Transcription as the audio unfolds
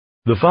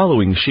The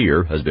following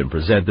shir has been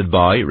presented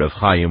by Rav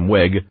Chaim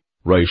Weg,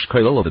 Rosh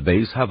Kollel of the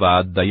Beis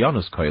Havad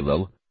Dayanos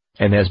Kollel,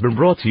 and has been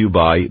brought to you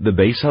by the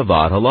Beis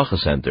Havad Halacha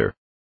Center.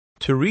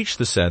 To reach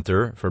the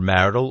center for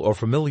marital or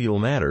familial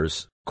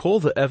matters,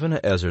 call the Even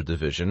HaEzer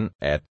division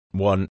at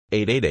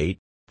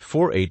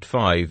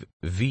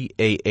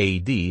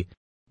 1-888-485-VAAD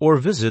or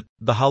visit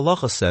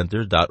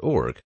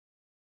thehalachacenter.org.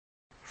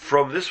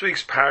 From this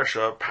week's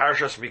parsha,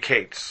 Parshas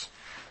Miketz,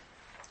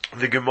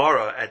 the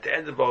Gemara at the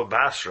end of Bava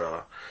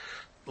Basra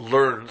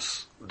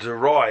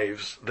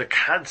derives the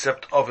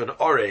concept of an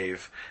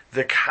orev,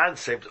 the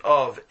concept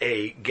of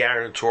a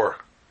guarantor.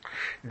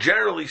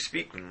 Generally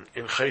speaking,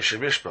 in Choshen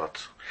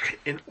Mishpat,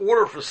 in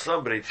order for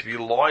somebody to be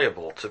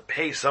liable to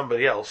pay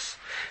somebody else,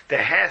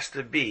 there has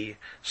to be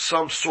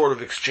some sort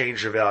of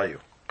exchange of value.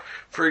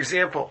 For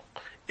example,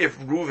 if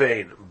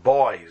Ruvain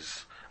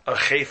buys a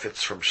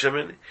chayfetz from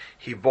Shimon,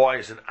 he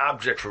buys an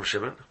object from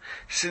Shimon.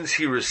 Since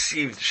he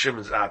received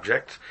Shimon's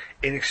object,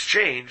 in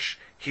exchange,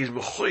 he's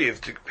mechuyev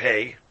to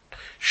pay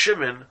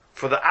Shimon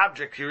for the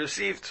object he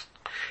received.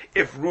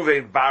 If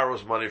Ruvain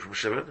borrows money from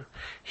Shimon,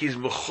 he's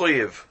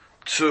mechuyev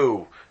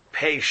to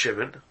pay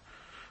Shimon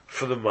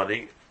for the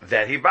money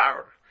that he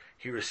borrowed.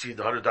 He received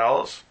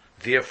 $100,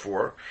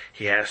 therefore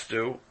he has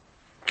to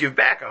give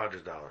back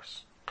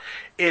 $100.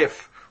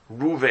 If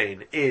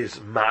Ruvain is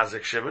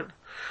mazik Shimon,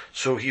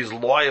 so he's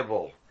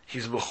liable,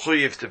 he's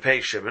mechuyev to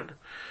pay Shimon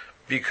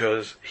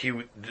because he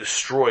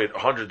destroyed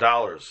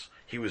 $100.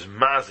 He was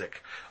mazik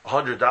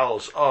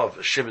 $100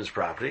 of Shimon's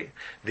property.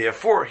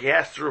 Therefore, he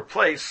has to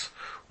replace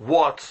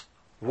what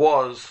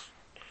was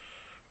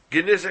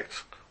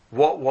genizikt,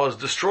 what was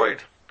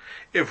destroyed.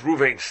 If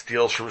Ruvain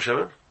steals from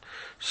Shimon,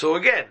 so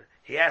again,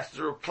 he has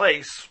to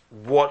replace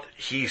what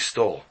he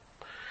stole.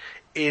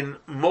 In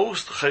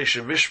most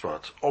Choshen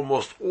Mishpat,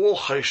 almost all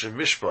Choshen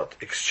Mishpat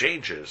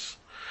exchanges,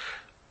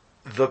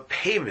 the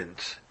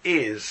payment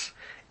is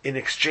in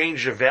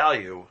exchange of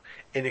value,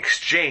 in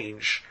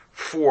exchange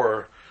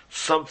for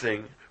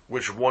something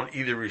which one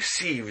either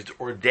received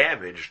or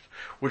damaged,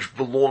 which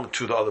belonged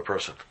to the other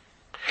person.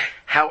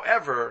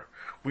 However,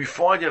 we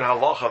find in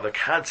halacha the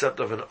concept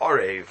of an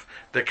orev,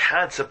 the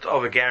concept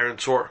of a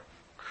guarantor.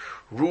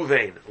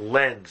 Ruvain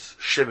lends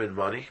Shimon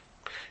money.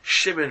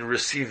 Shimon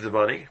received the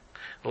money.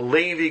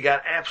 Levi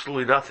got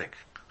absolutely nothing.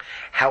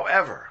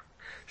 However,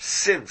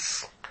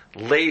 since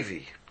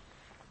Levi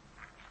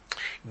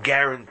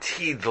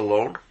guaranteed the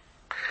loan,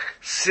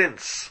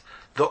 since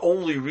the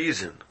only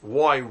reason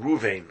why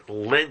Ruvain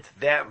lent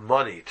that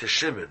money to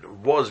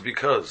Shimon was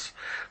because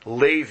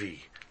Levi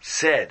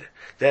said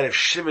that if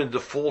Shimon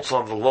defaults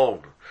on the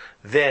loan,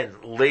 then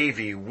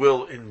Levi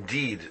will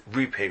indeed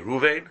repay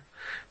Ruvain.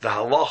 The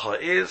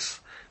halacha is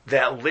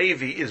that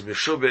Levi is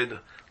meshubed,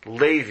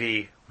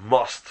 Levi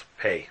must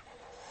pay.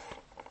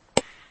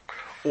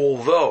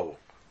 Although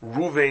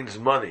Ruvain's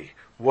money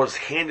was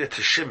handed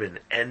to Shimon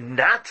and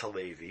not to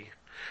Levi,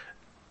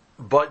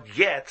 but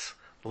yet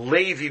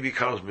Levi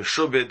becomes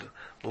meshubed,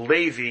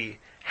 Levi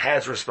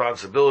has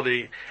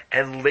responsibility,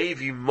 and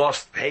Levi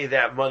must pay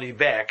that money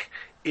back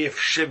if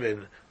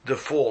Shimon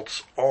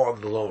defaults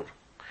on the loan.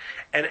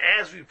 And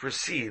as we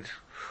proceed,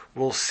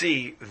 we'll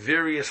see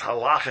various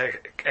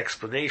halachic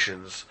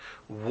explanations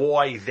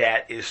why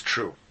that is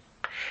true.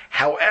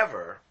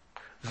 However,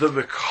 the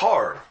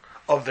makar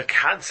of the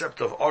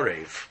concept of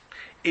orev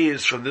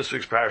is from this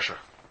week's parasha.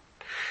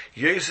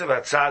 Yosef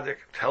HaTzadik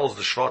tells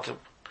the Shvatim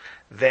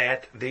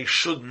that they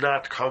should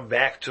not come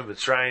back to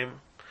Mitzrayim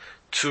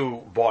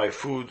to buy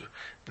food.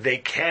 They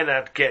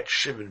cannot get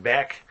Shimon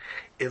back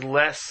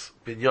unless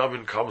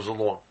Binyamin comes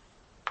along.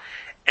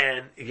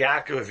 And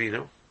Yaakov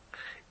Avinu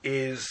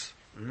is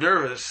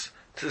nervous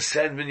to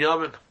send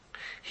Binyamin.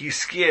 He's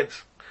scared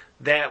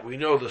that we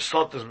know the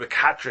Sot is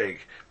Mekatreg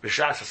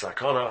B'Shas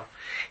HaSakana.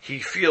 He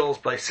feels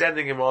by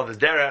sending him on the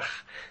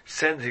derech,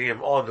 sending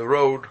him on the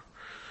road,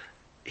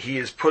 he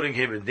is putting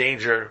him in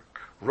danger.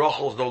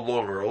 Rachel's no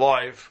longer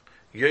alive.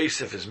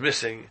 Yosef is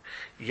missing.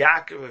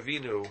 Yaakov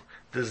Avinu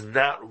does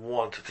not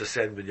want to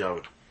send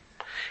Binyamin.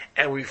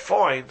 And we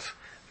find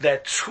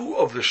that two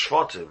of the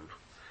Shvatim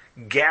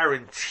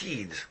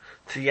guaranteed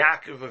to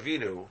Yaakov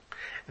Avinu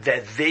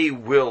that they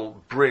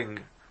will bring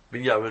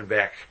Binyamin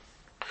back.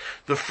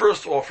 The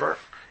first offer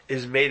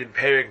is made in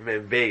Perek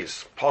Mem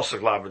Beis,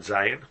 Pasuk Lamed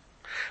Zayin.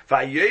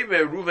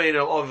 Vayomer Ruvain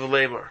el Av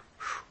V'lemer.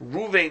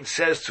 Ruvain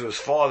says to his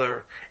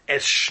father,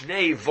 "Es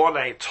shnei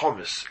vonai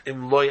Thomas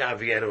im loy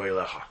avienu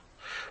elecha."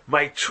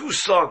 My two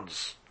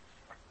sons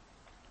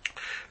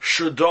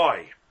should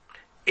die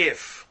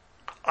if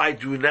I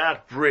do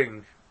not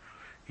bring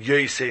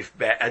Yosef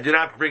back. I do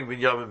not bring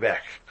Binyamin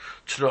back.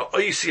 Tno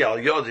oisi al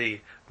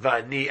yodi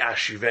v'ani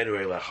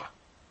ashivenu elecha.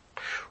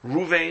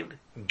 Ruvain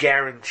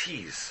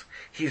guarantees,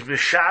 he's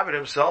mishavet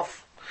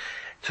himself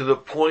to the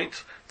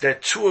point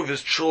that two of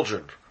his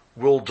children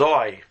will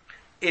die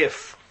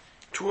if,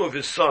 two of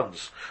his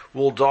sons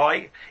will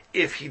die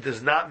if he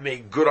does not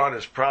make good on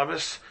his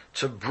promise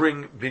to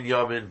bring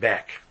Binyamin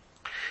back.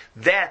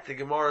 That, the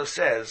Gemara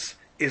says,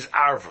 is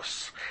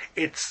arvus.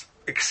 It's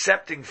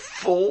accepting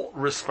full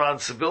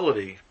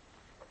responsibility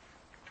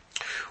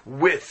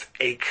with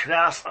a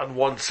knas on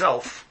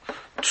oneself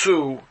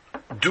to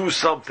do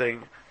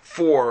something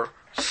for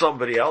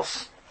somebody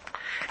else.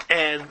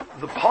 And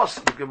the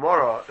pasuk, the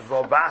Gemara in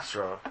Val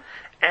Basra,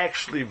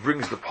 actually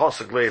brings the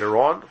pasuk later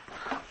on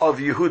of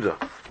Yehuda.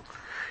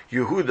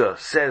 Yehuda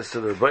says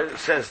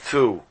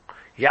to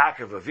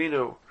Yaakov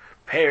Avinu,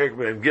 Perek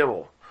Mem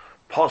Gimel,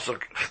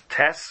 pasuk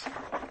Tes,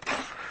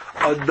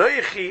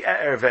 Anoichi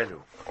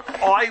Ervenu,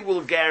 I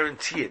will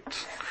guarantee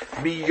it.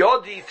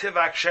 Miyodi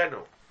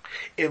tivakshenu.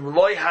 Im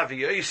loy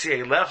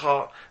haviyosi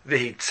elecha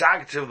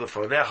v'hitzagtiv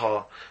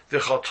lefonecha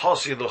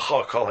v'chatosi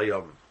lecha kol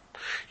hayom.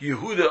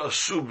 Yehuda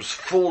assumes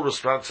full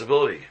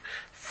responsibility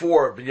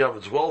for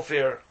Binyamin's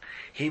welfare.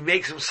 He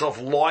makes himself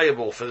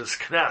liable for this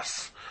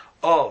knas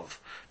of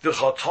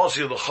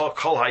v'chatosi lecha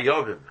kol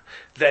hayomim,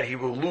 that he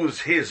will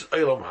lose his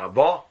olam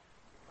haba.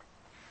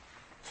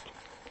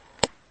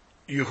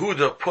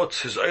 Yehuda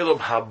puts his olam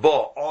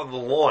haba on the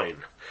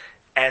line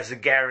as a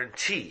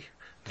guarantee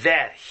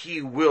that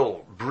he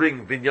will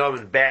bring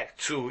Binyamin back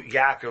to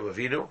Yaakov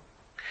Avinu,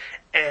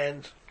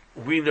 and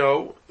we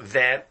know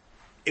that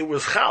it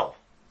was Chal.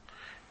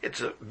 It's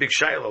a big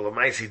shayla.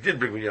 Lamais, he did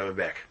bring Binyamin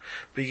back,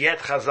 but yet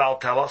Chazal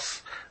tell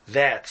us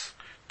that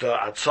the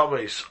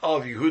atzamis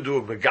of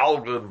Yehuda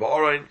Megalgal and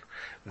Ba'orain,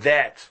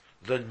 that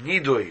the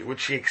nidui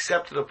which he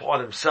accepted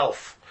upon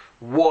himself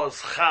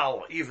was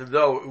Chal, even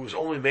though it was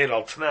only made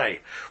al Tnai,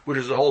 which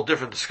is a whole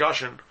different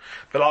discussion.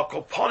 But al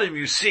Koponim,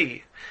 you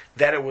see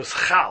that it was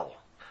Chal,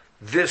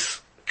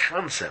 this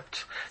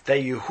concept that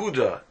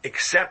Yehuda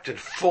accepted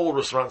full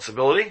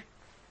responsibility,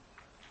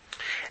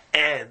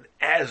 and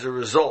as a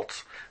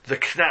result, the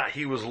knas,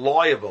 he was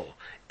liable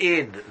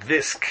in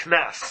this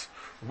knas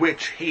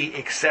which he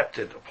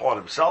accepted upon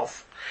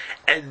himself,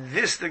 and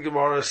this, the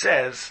Gemara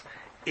says,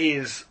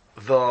 is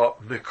the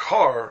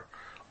mikar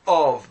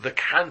of the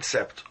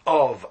concept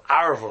of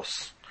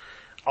arvos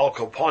al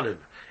koponim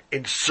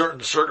in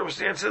certain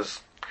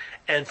circumstances,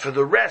 and for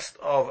the rest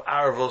of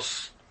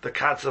arvos, the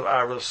concept of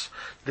arvos,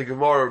 the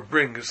Gemara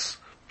brings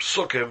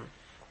psukim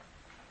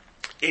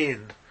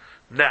in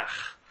Nach,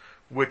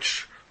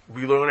 which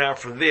we learn out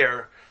from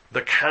there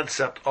the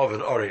concept of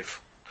an orev.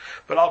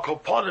 But al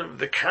koponim,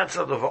 the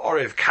concept of an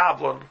orev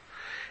kablan,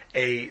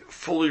 a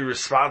fully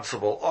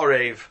responsible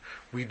orev,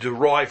 we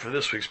derive from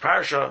this week's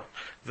parsha.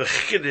 The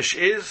chiddush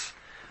is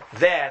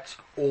that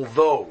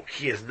although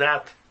he has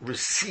not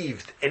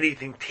received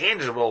anything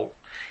tangible,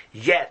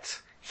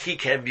 yet he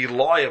can be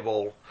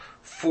liable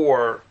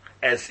for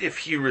as if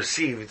he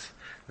received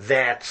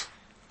that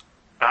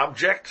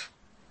object.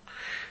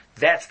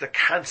 That's the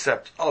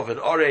concept of an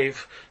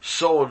orev,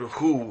 someone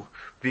who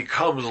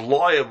becomes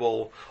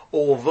liable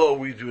although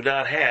we do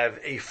not have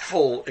a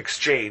full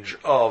exchange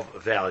of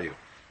value.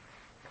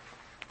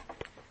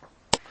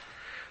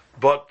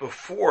 But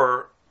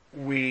before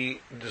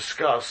we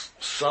discuss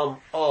some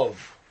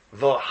of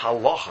the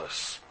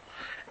halachas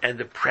and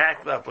the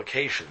practical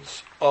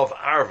applications of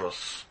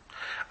arvos,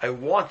 I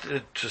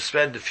wanted to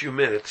spend a few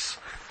minutes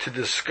to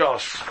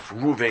discuss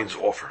Ruvain's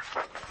offer.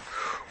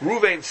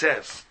 Ruvain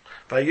says,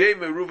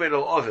 "Vayomer Ruvain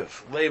al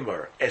Aviv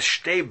Lemar es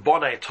shtei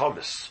bonai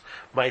Thomas,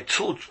 my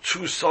two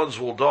sons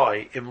will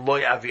die im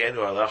loy avienu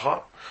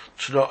alecha,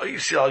 tno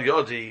isi al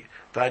yodi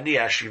vani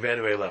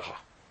ashivenu alecha."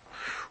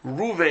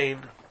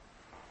 Ruvain,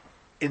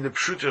 in the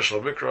Pshuta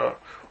Shel Mikra,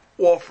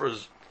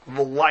 offers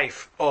the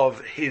life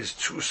of his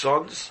two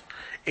sons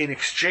in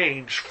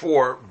exchange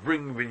for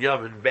bringing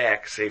Binyamin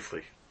back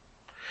safely.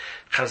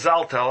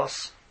 Chazal tell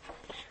us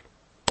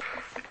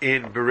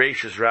in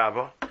Bereishis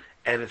Rabbah,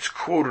 and it's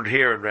quoted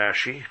here in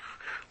Rashi,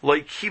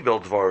 like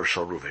Kibel Dvar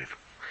Shel Ruvain,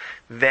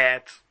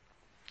 that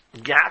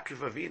Yaakov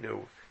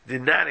Avinu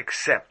did not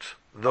accept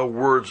the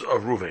words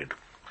of Ruvain.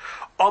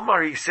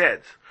 Omar, he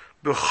said,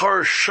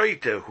 Bechor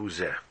Shoite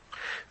Huzeh.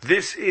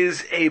 This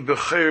is a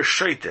Bechor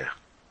Shoite.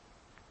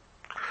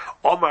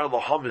 Omar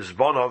Laham is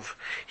Bonov,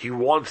 he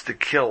wants to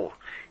kill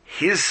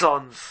his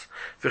sons,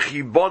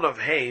 V'chi Bonov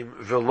Heim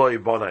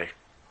V'loi Bonai.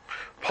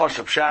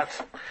 Pashup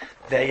Shat,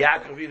 that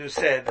Yaakov Avinu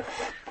said,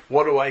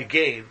 what do I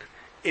gain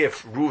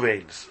if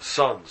Ruvain's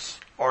sons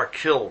are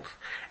killed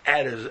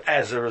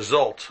as a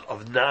result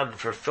of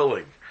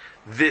non-fulfilling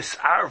this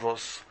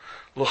arvos?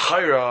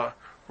 L'chayra,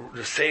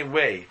 the same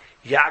way,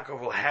 Yaakov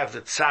will have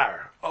the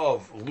tsar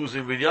of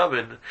losing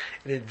Binyamin.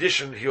 In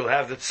addition, he will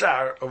have the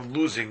tsar of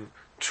losing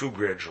two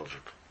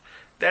grandchildren.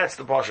 That's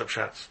the Pashup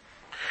Shat.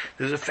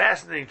 There's a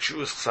fascinating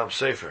Chuvas Chassam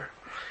Sofer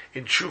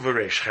in Tshuva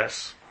Reish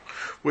Ches,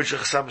 which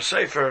Chassam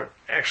Sofer,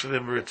 actually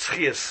the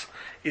Meritzias,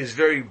 is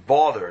very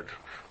bothered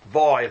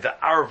by the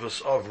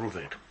arvos of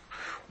Ruvain.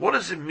 What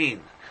does it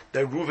mean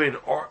that Ruvain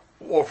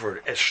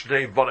offered as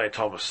Shnei Bonai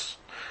Thomas?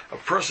 A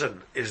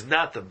person is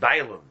not the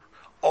Bailam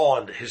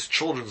on his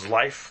children's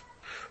life.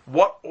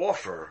 What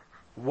offer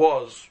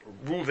was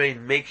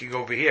Ruvain making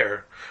over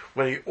here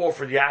when he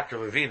offered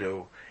Yaakov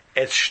Avinu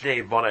as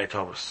Shnei Bonai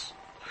Thomas?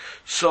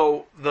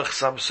 So the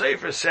Chassam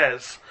Sofer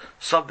says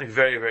something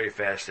very, very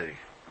fascinating.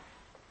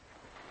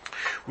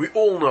 We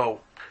all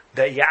know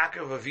that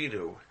Yaakov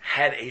Avinu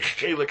had a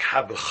chelik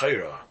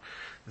habechira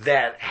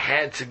that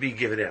had to be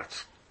given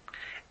out.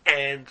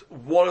 and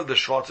one of the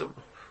Shvatim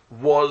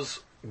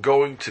was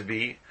going to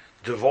be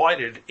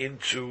divided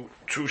into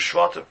two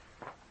Shvatim.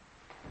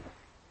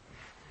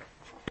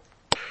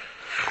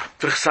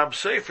 The Chassam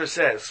Sofer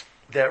says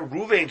that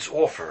Ruvain's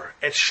offer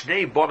at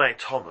Shnei Bonai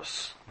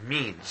Thomas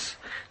means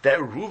that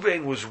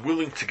Ruvain was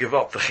willing to give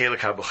up the Chelek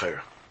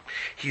HaBechira.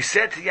 He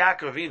said to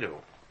Yaakov Avinu,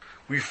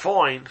 we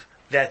find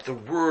that the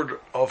word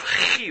of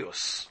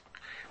Chius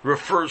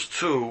refers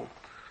to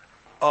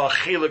a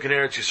Chelek in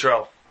Eretz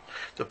Yisrael.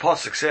 The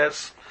Pasuk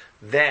says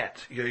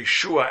that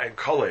Yeshua and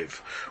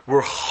Kalev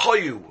were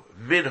Chayu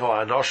Min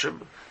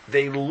HaAnoshim,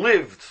 they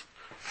lived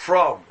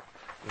from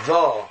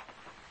the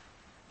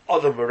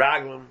other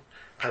Meraglim.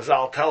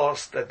 Chazal tell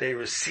us that they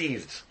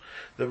received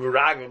the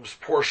Meraglim's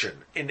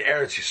portion in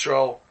Eretz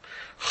Yisrael.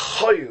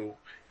 Chayu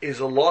is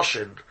a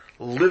lashon,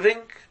 living.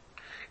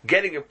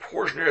 Getting a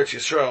portion in Eretz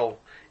Yisrael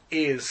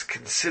is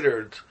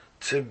considered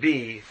to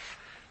be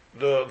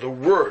the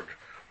word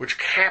which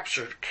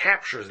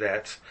captures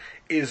that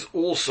is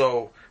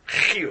also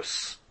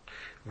chius,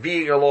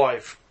 being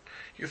alive.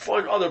 You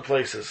find other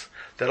places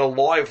that a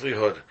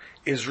livelihood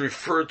is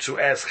referred to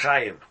as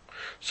chayim.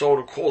 So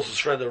who calls his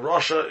friend in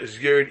Russia is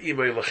Yerid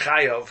Imei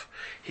L'chayav,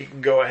 he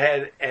can go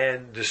ahead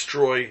and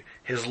destroy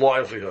his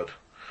livelihood.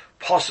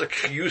 Pasuk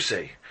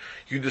Chiyusei,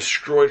 you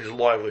destroyed his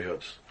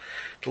livelihood.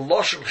 The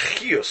Lashon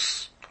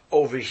Chiyus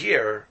over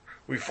here,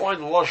 we find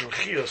the Lashon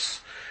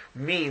Chiyus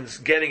means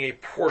getting a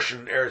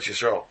portion in Eretz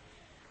Yisrael.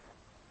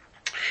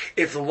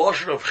 If the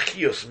Lashon of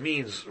Chiyus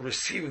means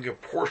receiving a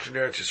portion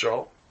in Eretz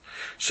Yisrael,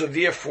 so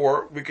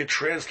therefore we could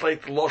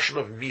translate the Lashon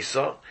of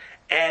Misa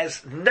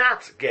as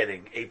not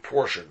getting a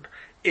portion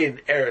in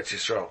Eretz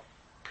Yisrael.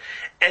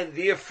 And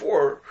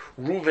therefore,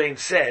 Ruvain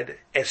said,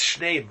 as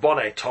Shnei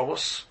Bonai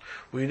Thomas,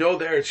 we know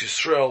that Eretz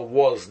Yisrael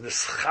was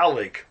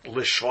Nischalik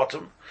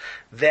Lishvatim,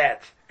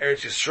 that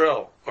Eretz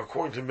Yisrael,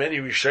 according to many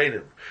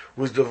Rishonim,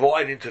 was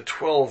divided into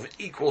 12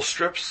 equal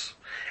strips,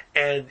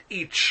 and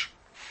each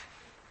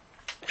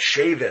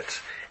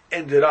Shevet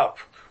ended up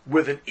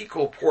with an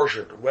equal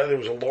portion, whether it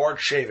was a large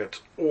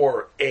Shevet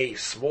or a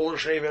smaller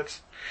Shevet,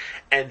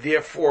 and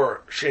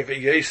therefore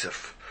Shevet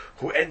Yosef,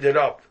 who ended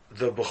up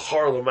the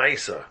Bechar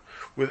L'Maisa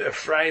with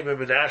Ephraim and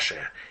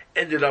Menashe,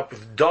 ended up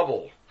with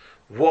double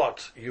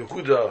what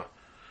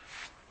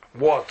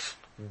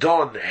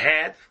Dan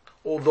had,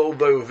 although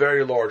they were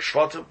very large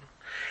Shvatim.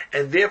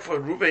 And therefore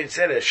Ruvain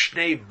said, as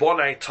Shnei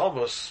Bonai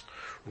Thomas,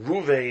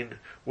 Ruvain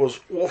was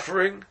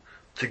offering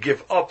to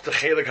give up the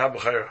Chelek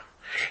HaBechira.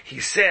 He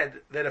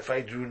said that if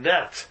I do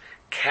not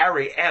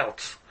carry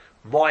out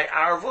my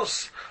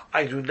Arvos,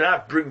 I do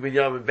not bring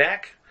Binyamin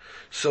back,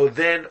 so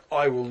then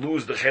I will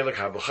lose the Chelek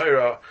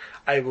HaBechira,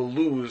 I will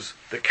lose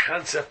the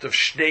concept of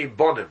Shnei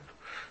Bonim,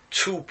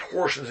 two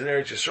portions in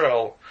Eretz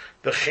Yisrael,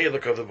 the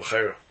Chelek of the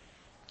Bechira.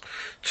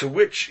 To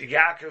which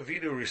Yaakov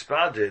Avinu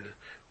responded,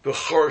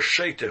 Bechor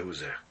Sheita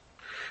Huzeh.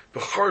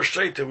 Bechor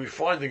Sheita, we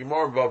find in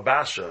Gemara Bava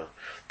Basra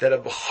that a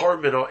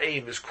Bechor Min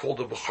Ha'im is called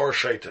a Bechor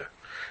Sheita.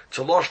 It's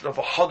a lashon of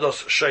a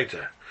Hadas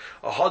Sheita.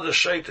 A Hadas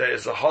Sheita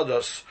is a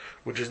Hadas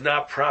which is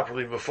not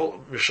properly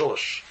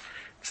mishulish.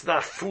 It's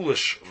not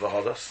foolish, the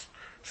Hadas.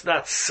 It's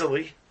not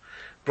silly.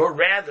 But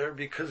rather,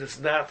 because it's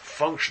not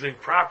functioning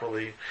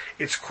properly,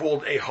 it's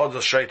called a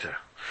Hadas Sheita.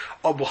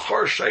 A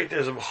Bechor Sheita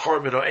is a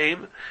Bechor Min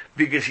Ha'im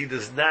because he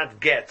does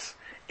not get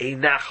a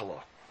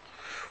Nachala.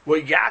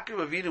 What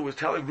Yaakov Avinu was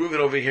telling Reuven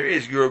over here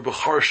is, you're a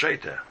Bechor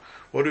Sheita.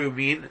 What do you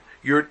mean?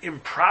 You're an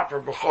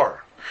improper Bechor.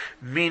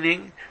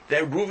 Meaning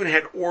that Reuven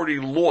had already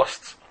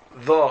lost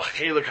the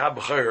Chelek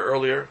HaBechira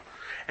earlier,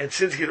 and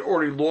since he had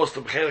already lost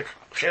the Chelek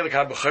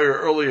HaBechira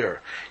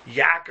earlier,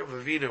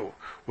 Yaakov Avinu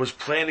was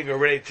planning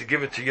already to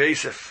give it to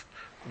Yosef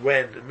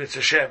when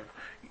Mitzvah Shem,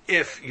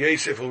 if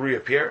Yosef will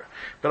reappear.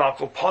 But Al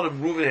Kopanim,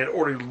 Reuven had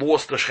already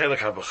lost the Chelek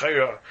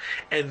HaBechira,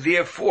 and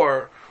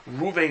therefore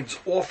Reuven's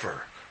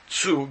offer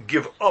to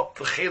give up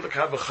the Chelek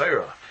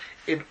HaBechira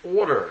in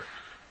order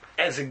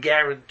as a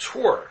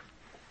guarantor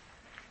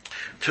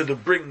to the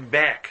bringing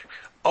back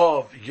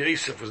of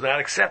Yosef was not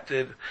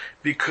accepted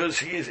because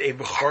he is a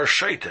Bechor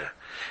Sheita,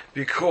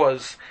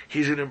 because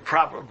he's an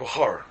improper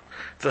Bechor.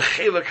 The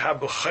Chelek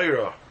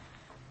HaBechira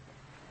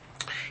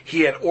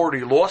he had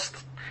already lost,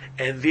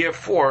 and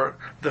therefore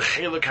the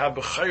Chelek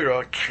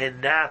HaBechira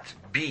cannot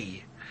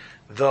be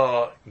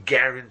the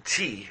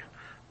guarantee,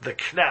 the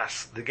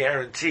knas, the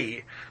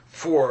guarantee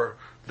for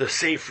the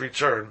safe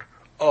return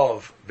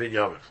of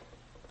Binyamin.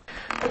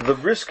 The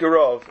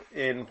Briskerov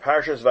in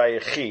Parshas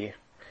Vayechi,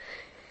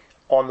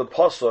 on the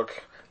pasuk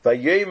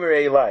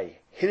Vayomer Elai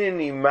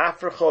Hineni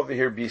Mafrecha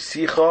V'Hir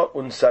Bisicha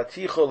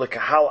Unsaticha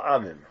LeKahal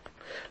Amim.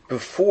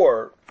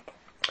 Before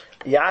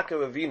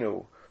Yaakov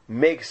Avinu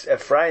makes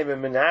Ephraim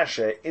and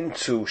Menashe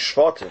into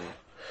Shvatim,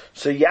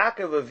 so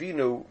Yaakov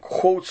Avinu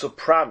quotes a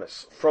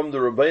promise from the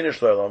Rebbeinu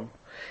Shalom,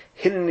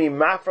 Hineni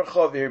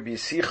Mafrecha V'Hir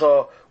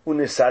Bisicha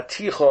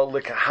Unsaticha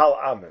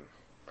LeKahal Amim.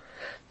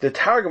 The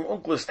Targum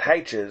Onkelos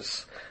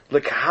teaches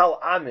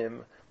LeKahal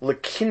Amim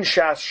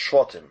LeKinshas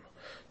Shvatim,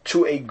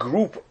 to a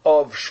group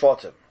of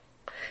Shvatim.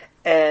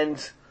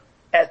 And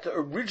at the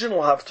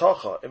original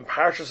Havtacha in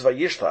Parshas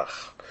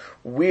Vayishlach,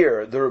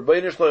 where the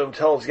Rebbeinu Shalom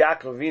tells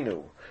Yaakov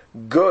Avinu,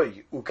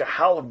 Goy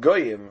ukahal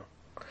goyim,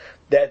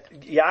 that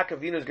Yaakov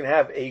Avinu is going to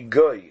have a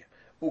Goy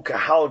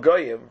ukahal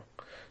goyim,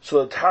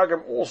 so the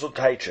Targum also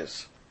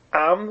teaches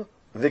Am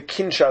the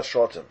Kinshas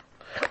Shvatim,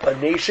 a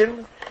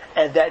nation,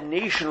 and that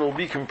nation will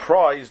be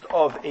comprised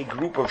of a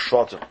group of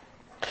Shvatim.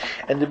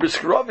 And the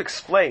Brisker Rov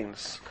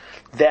explains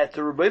that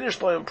the Rebbeinu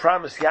Shalom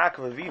promised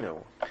Yaakov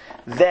Avinu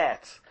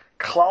that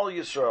Klal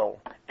Yisrael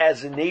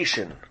as a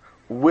nation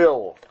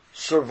will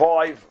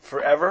survive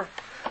forever.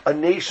 A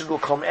nation will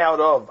come out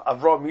of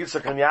Avraham,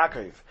 Yitzchak, and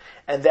Yaakov,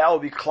 and that will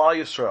be Klal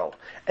Yisrael,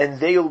 and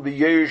they will be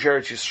Yerush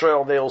Eretz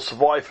Yisrael, and they will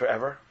survive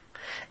forever.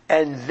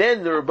 And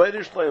then the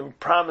Rebbeinu Shalom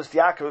promised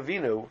Yaakov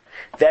Avinu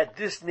that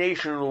this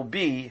nation will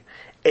be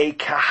a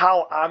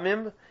Kahal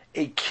Amim,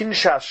 a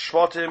Kinshas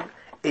Shvatim,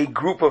 a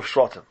group of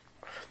Shvatim.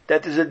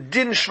 That is a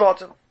Din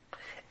Shvatim.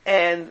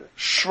 And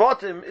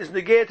Shvatim is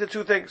negated to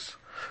two things.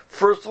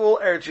 First of all,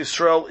 Eretz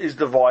Yisrael is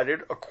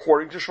divided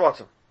according to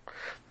Shvatim.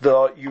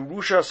 The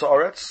Yerusha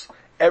Sa'aretz,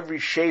 every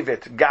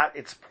Shevet got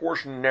its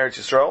portion in Eretz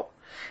Yisrael,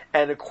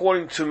 and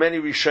according to many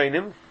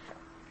Rishonim,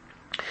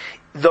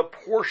 the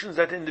portions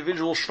that the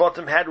individual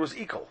Shvatim had was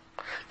equal.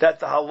 That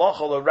the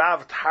halacha, the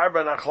Rav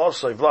Tarba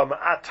Nachlasai,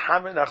 V'la'ma'at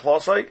Hamet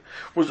Nachlasai,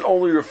 was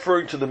only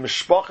referring to the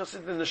Mishpachas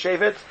in the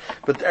Shevet,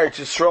 but the Eretz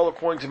Yisrael,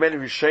 according to many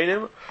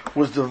Rishonim,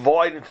 was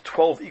divided into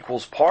 12 equal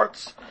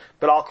parts.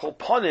 But Al Kol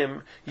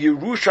Panim,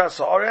 Yerusha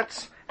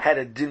Sa'aretz had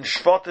a Din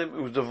Shvatim,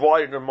 it was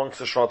divided amongst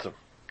the Shvatim.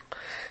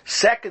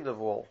 Second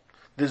of all,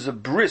 there's a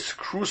bris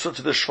crucial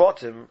to the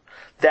Shvatim,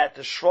 that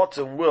the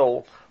Shvatim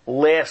will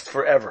last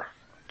forever.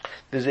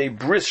 There's a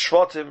bris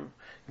Shvatim,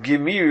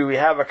 Gemiri, we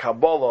have a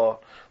Kabbalah,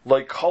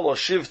 like Kala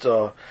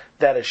Shivta,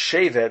 that a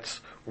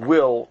Shevet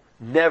will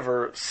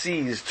never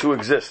cease to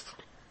exist.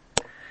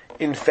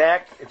 In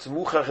fact, it's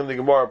Muchach in the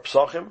Gemara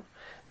Psachim,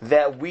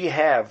 that we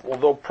have,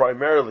 although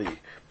primarily,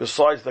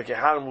 besides the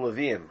Kehanim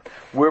Leviim,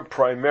 we're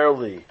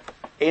primarily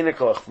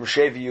Einiklach,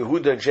 Moshe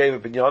Yehuda, and Sheva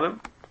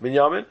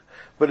Binyamin,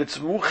 but it's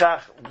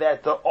Muchach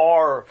that there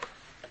are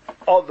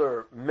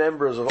other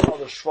members of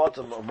other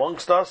Shvatim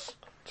amongst us.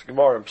 It's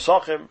Gemara and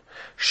Psachim.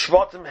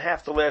 Shvatim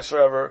have to last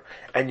forever,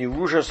 and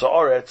Yerusha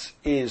Sa'aretz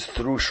is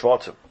through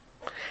Shvatim.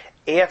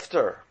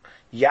 After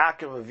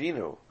Yaakov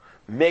Avinu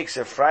makes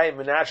Ephraim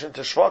Menashe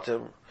into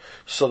Shvatim,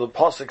 so the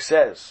Pasuk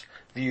says,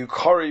 the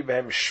Yukari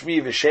Behem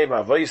Shmi V'Shem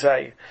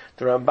Avoisai,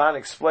 the Ramban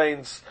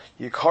explains,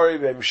 Yukari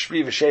Behem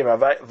Shmi V'Shem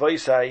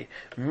Avoisai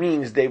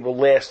means they will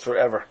last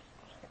forever.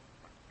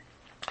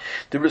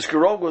 The Brisker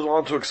Rov goes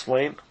on to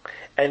explain,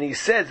 and he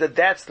says that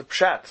that's the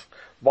pshat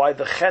by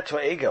the Chet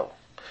HaEgel,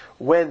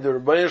 when the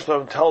Rebbeinu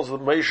Shalom tells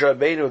Moshe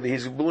Rabbeinu that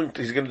he's going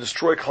to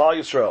destroy Klal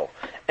Yisrael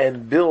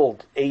and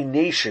build a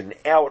nation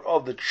out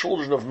of the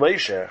children of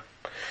Moshe.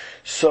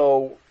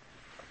 So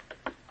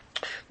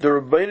the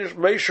Moshe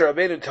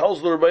Rabbeinu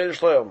tells the Rebbeinu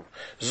Shalom,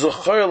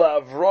 Zechor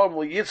la'Avram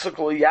liYitzchak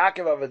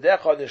liYaakov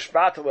avadecha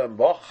nishpat lehem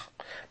boch,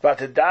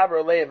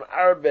 v'tedaber lehem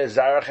arbe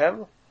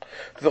zarachem,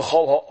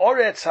 v'chol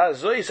ha'oretz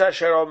hazois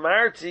asher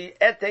amarti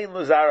etein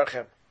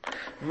lezarachem.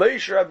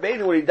 Moshe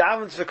Rabbeinu, when he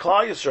davens for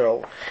Klal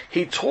Yisrael,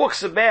 he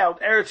talks about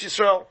Eretz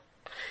Yisrael.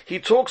 He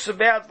talks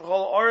about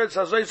v'chol ha'oretz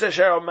hazois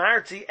asher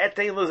amarti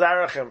etein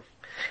lezarachem.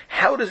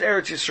 How does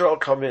Eretz Yisrael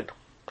come in?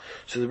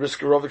 So the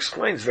Brisker Rov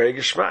explains very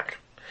geschmack.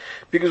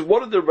 Because what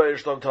did the Rebbeinu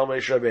Shalom tell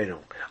Moshe Rabbeinu?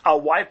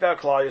 I'll wipe out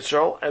Klal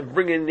Yisrael and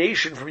bring a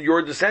nation from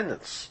your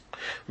descendants.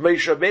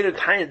 Moshe Rabbeinu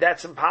told him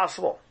that's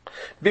impossible.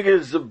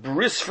 Because the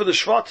bris for the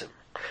Shvatim.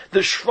 The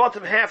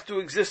Shvatim have to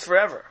exist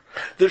forever.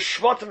 The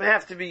Shvatim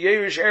have to be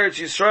Yerush Eretz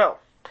Yisrael.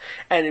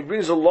 And he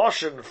brings a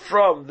lashon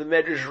from the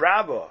Medrash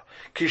Rabbah.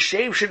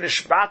 Kishem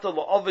shenishbata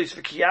la'ovis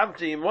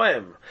v'kiyamte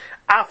imoim.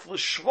 Af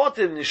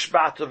l'shvatim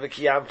nishbata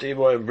v'kiyamte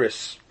imoim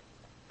bris.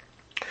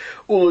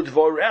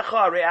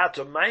 Uludvorecha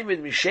re'ato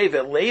maimin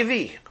mishevet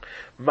Levi.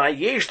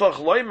 Ma'yeshlach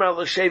loymar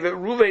l'shevet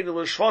Ruvein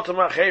l'shvatim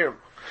acherim.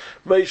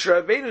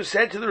 Moshe Rabbeinu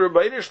said to the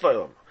Rebbeinu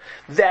Shalom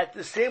that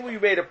the same way you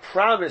made a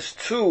promise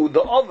to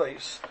the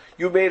Ovis,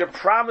 you made a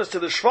promise to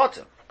the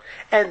Shvatim.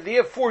 And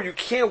therefore you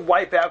can't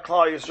wipe out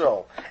Klal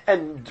Yisrael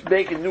and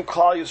make a new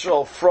Klal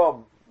Yisrael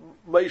from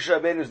Moshe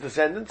Rabbeinu's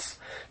descendants.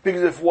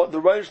 Because if what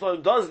the Rebbeinu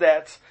Shalom does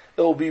that,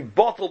 it will be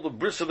bottled the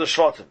bris of the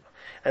Shvatim.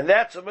 And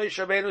that's what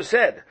Moshe Rabbeinu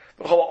said.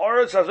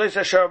 Because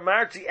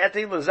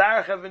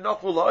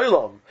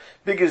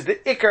the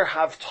Iker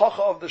Havtacha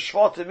of the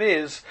Shvatim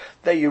is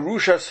that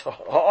Yerushas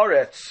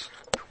Haaretz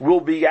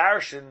will be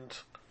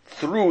yarshened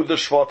through the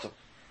Shvatim.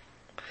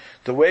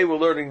 The way we're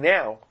learning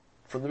now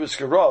from the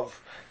Brisker Rov,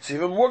 it's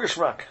even more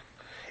geschmack.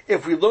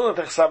 If we learn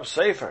at Chasam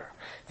Sefer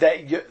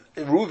that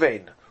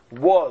Ruvain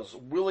was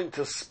willing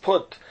to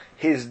put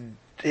his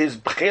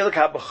B'chelik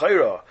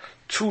HaB'chayra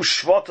to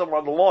Shvatim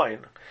on the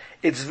line,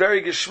 it's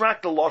very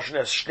geschmack the lashon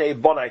as Shnei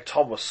Bonai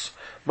Thomas.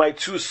 My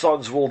two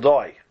sons will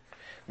die.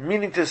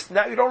 Meaning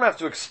now you don't have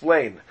to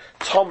explain.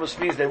 Thomas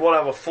means they won't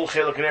have a full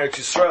chelik in Eretz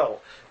Yisrael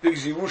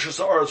because Yerushas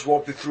Haaretz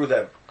won't be through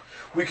them.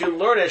 We can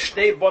learn as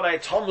Shnei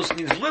Bonai Thomas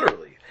means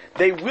literally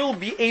they will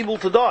be able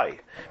to die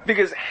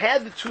Because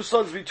had the two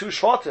sons be two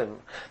Shvatim,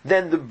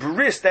 then the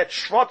bris that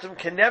Shvatim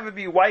can never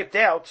be wiped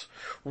out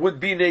would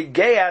be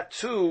negeah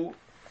to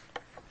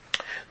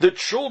the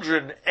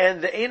children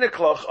and the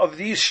eneklach of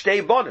these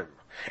shtei bonim.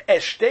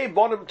 As shtei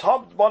bonim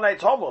bonai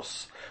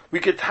tomos, we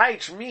could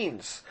teach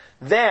means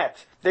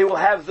that they will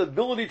have the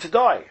ability to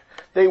die.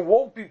 They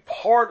won't be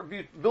part of the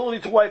ability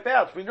to wipe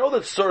out. We know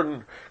that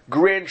certain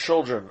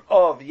grandchildren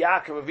of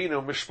Yaakov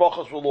Avinu,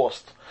 mishpachas, were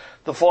lost.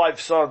 The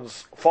 5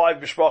 sons, 5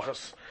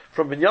 mishpachas.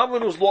 From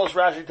Binyamin was lost,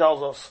 Rashi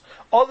tells us.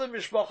 Other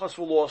mishpachas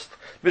were lost.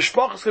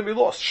 Mishpachas can be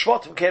lost.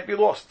 Shvatim can't be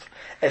lost.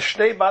 As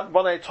shtei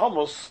bonai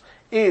tomos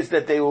is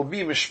that they will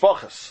be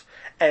mishpachas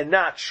and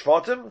not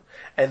shvatim,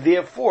 and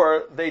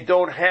therefore they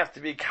don't have to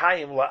be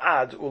kayim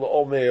la'ad ula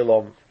omei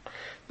elam.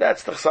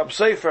 That's the Chassam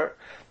Sofer,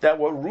 that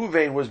what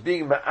Ruvain was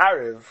being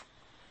ma'ariv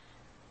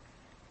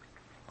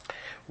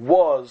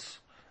was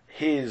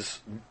his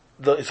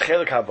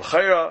chelik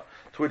ha'b'chayra,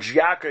 to which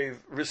Yaakov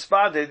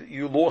responded,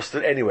 you lost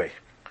it anyway.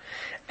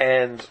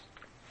 And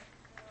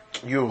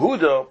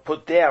Yehuda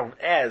put down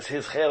as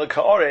his chelik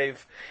ha'orev,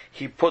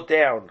 he put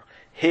down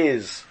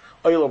his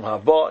Olam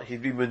Haba,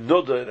 he'd be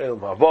menuda in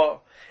Olam Haba,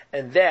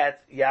 and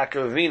that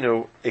Yaakov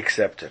Avinu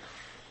accepted.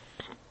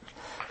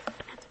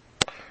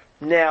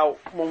 Now,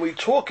 when we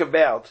talk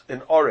about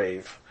an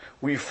Orev,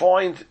 we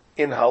find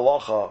in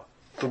Halacha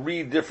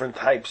 3 different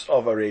types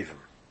of Orevim.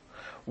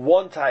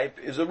 One type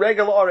is a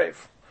regular Orev.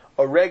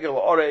 A regular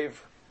Orev,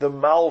 the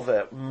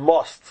Malveh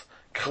must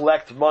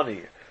collect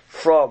money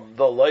from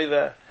the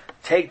Leveh,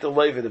 take the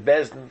Leveh to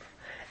Bezdin,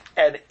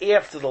 and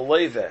after the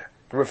Leveh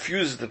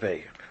refuses to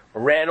pay,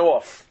 ran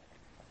off,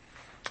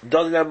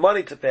 doesn't have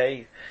money to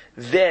pay,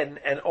 then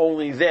and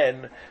only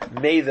then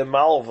may the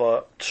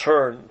Malva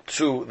turn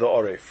to the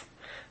Orev.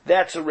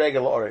 That's a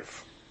regular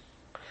Orev.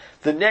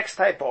 The next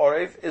type of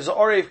Orev is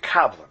Orev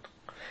Kablan.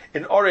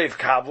 An Orev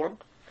Kablan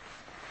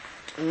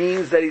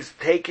means that he's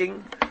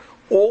taking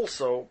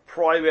also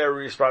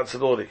primary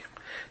responsibility.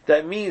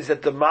 That means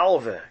that the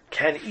Malva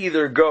can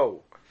either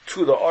go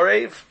to the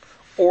Orev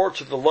or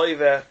to the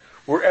Leveh,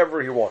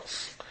 wherever he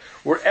wants.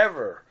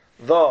 Wherever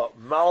the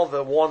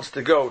Malva wants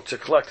to go to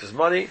collect his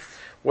money,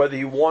 whether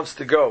he wants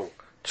to go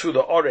to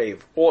the Orev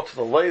or to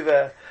the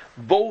Leveh,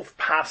 both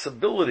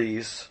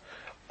possibilities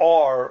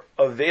are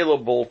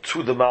available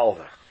to the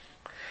Malva.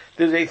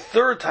 There's a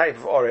third type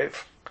of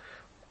Orev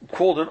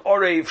called an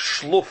Orev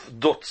Shluf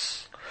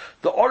Dutz.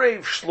 The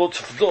Orev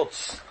Shluf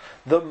Dutz,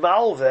 the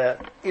Malva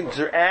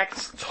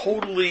interacts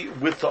totally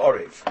with the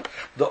Orev.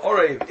 The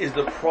Orev is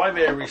the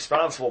primary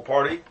responsible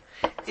party.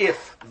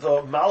 If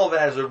the Malva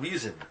has a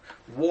reason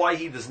why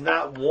he does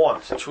not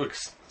want to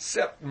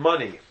accept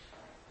money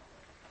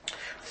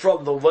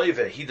from the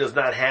Leveh, he does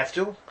not have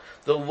to.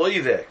 The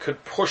Leveh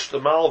could push the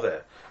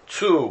Malva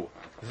to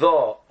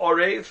the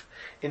Orev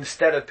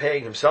instead of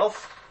paying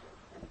himself.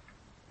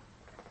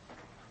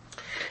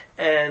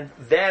 And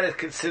that is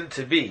considered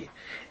to be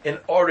an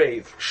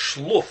Orev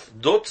Shluf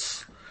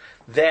Dutz,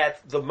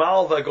 that the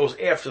Malva goes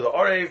after the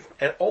Orev,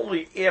 and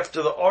only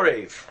after the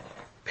Orev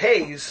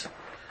pays,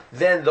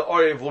 then the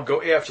Orev will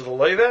go after the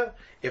Leveh.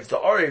 If the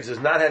Orev does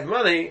not have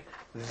money,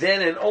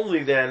 then and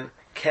only then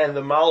can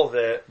the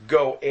Malva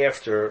go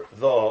after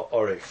the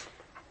Orev.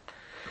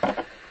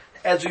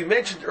 As we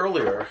mentioned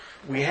earlier,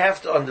 we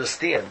have to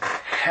understand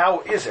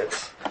how is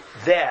it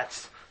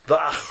that the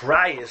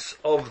achrayus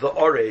of the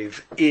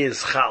Orev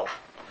is chal.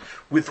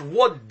 With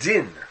what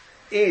din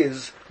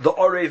is the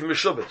Orev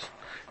meshubed?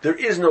 There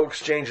is no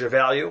exchange of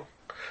value.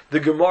 The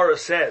Gemara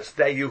says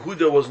that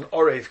Yehuda was an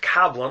Orev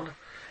Kablan,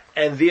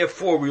 and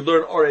therefore we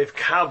learn Orev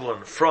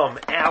Kablan from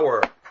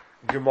our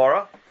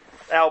Gemara,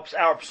 our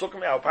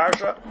Psukim, our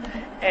Parsha,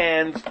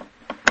 and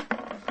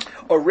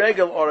a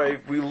regular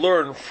Orev we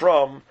learn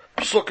from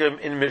Psukim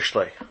in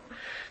Mishlei.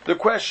 The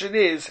question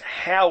is,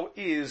 how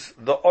is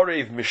the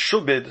Orev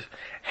Meshubid?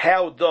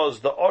 How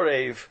does the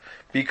Orev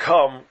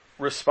become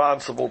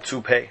responsible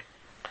to pay?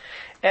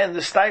 And the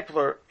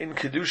Stipler in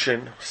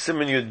Kedushin,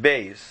 Siman Yud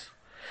Beis,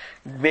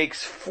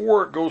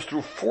 goes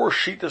through 4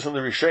 shitas in the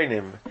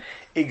Rishonim,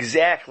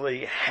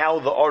 exactly how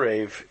the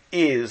Orev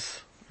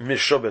is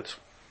Meshubid.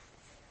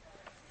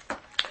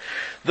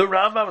 The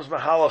Rambam's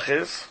Mahalach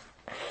is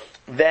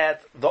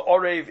that the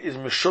Orev is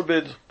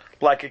Meshubid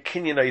like a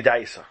Kinyan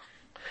Oidaisa.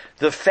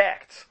 The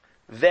fact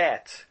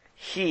that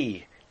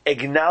he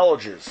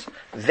acknowledges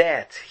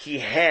that he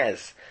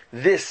has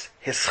this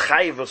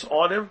hischayvus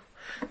on him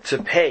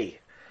to pay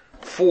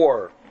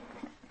for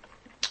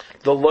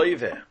the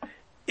Leveh,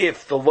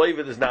 if the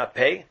Leveh does not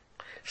pay,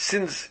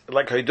 since,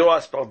 like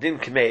Haidoas Baldin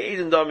Kamei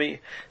Eden Dami,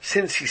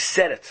 since he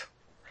said it,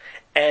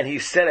 and he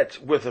said it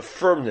with a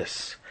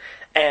firmness,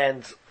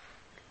 and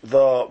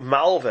the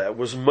Malveh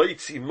was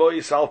Moitzi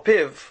Mois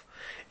Alpiv,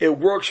 it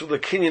works with the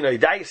Kinyan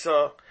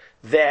Oidaisa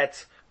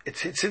that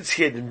since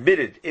he had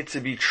admitted it to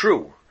be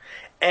true,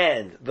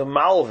 and the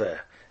Malveh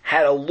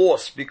had a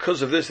loss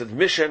because of this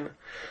admission,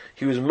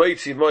 he was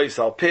Moitzi Mois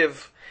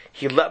Alpiv,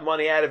 he let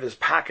money out of his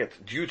pocket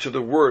due to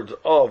the word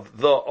of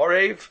the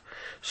Orev,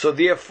 so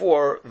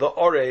therefore the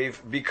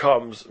Orev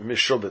becomes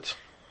Meshubit.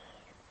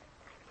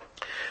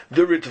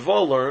 The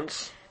Ritva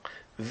learns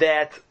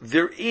that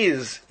there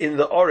is in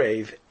the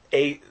Orev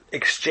a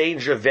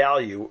exchange of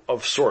value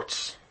of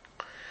sorts.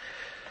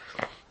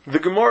 The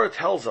Gemara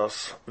tells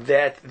us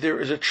that there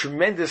is a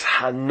tremendous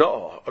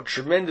hana, a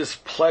tremendous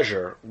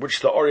pleasure which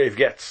the Orev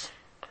gets.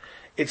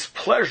 It's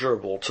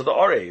pleasurable to the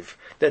Orev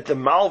that the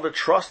Malva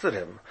trusted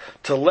him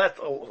to let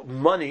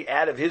money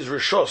out of his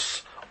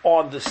rishus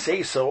on the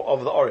say-so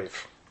of the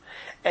Orev.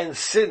 And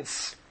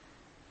since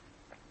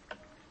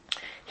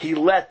he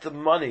let the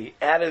money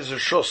out of his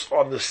rishus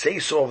on the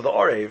say-so of the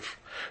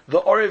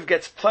Orev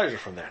gets pleasure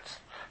from that,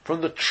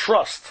 from the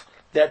trust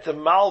that the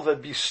Malva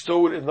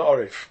bestowed in the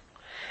Orev.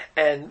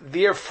 And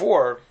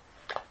therefore,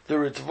 the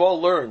Ritva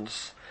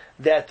learns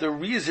that the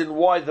reason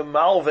why the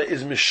Malva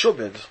is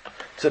mishubed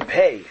to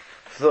pay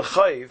the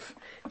Chayv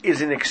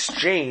is in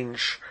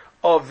exchange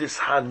of this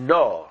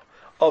hana,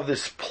 of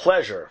this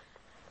pleasure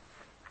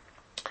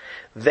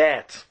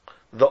that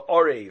the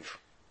Orev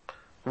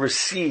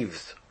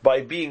received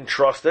by being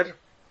trusted,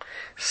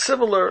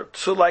 similar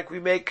to like we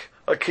make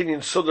a kinyan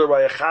sudar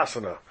by a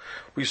chasana.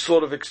 We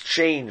sort of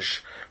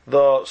exchange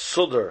the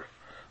sudar,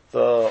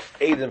 the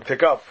aid and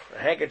pick up, a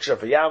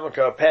handkerchief, a yarmulke,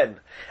 a pen,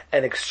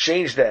 and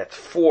exchange that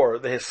for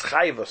the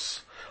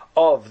hischayvus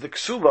of the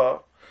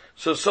ksuba.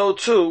 So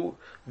too,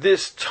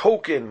 this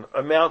token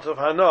amount of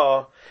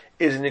hana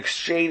is in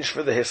exchange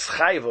for the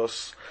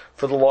hischayvus,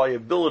 for the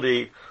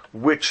liability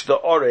which the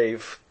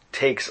Orev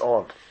takes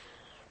on.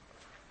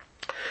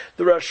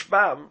 The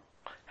Rashbam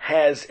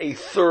has a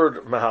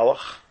third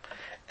mahalach,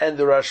 and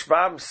the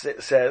Rashbam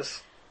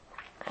says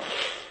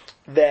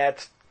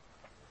that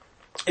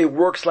it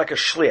works like a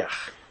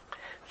shliach,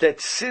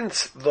 that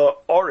since the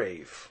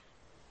Malveh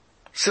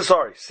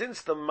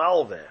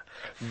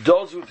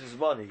does with his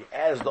money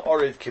as the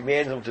Orev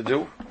commands him to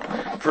do,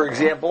 for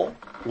example,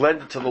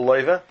 lend it to the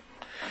Leva,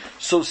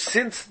 so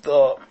since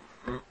the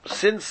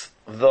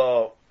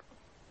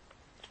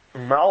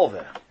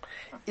Malveh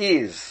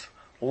is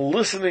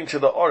listening to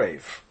the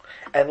Orev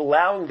and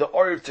allowing the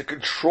Orev to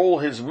control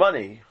his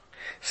money,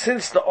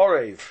 since the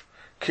Orev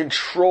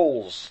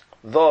controls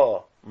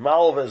the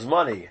Malveh's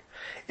money,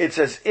 it's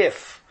as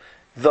if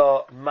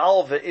the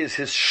Malveh is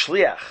his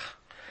shliach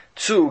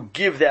to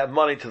give that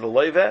money to the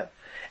Leveh,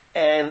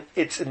 and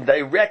it's in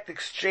direct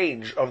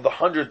exchange of the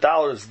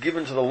 $100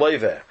 given to the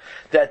Leveh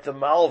that the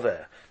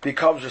Malveh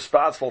becomes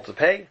responsible to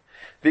pay,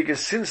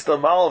 because since the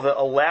Malveh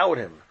allowed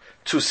him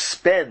to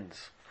spend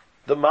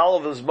the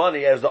Malveh's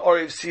money as the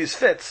Orev sees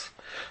fits,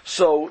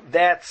 so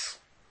that's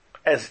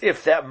as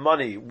if that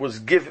money was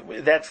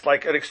given, that's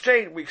like an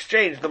exchange, we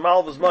exchange the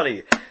Malveh's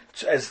money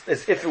as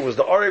if it was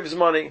the Orev's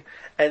money,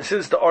 and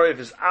since the Orev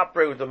is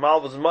operating with the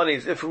Malveh's money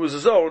as if it was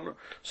his own,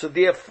 so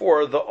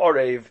therefore the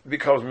Orev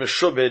becomes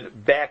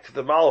meshubed back to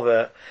the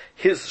Malveh,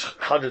 his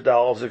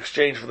 $100 in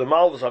exchange for the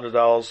Malveh's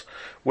 $100,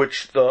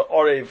 which the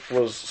Orev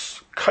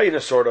was kind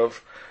of sort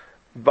of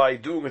by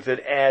doing with it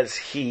as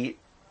he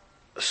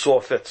saw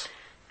fit.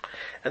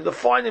 And the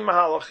final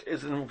mahalach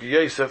is in Mukhi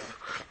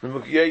Yosef. The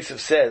Mukhi Yosef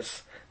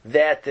says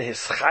that the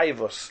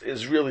hischayvus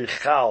is really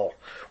chal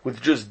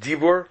with just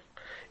dibur,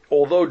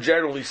 although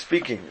generally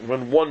speaking,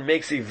 when one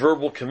makes a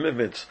verbal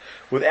commitment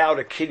without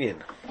a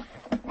kinyan,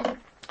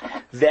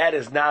 that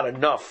is not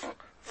enough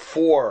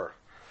for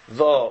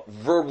the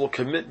verbal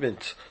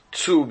commitment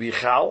to be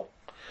chal.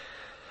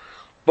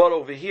 But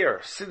over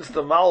here, since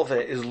the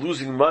Malveh is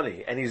losing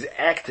money and he's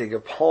acting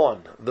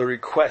upon the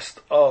request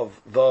of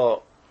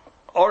the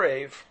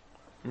Orev,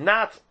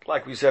 not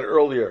like we said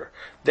earlier,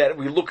 that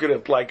we look at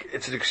it like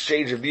it's an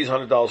exchange of these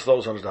 $100 to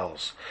those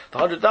 $100. The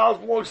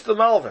 $100 belongs to the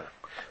Malveh.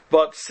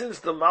 But since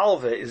the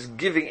Malveh is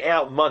giving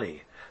out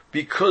money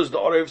because the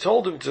Orev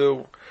told him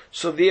to,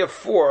 so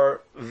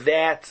therefore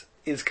that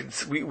is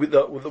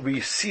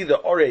we see the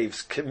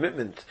Orev's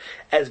commitment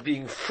as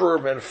being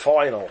firm and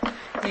final,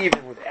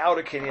 even without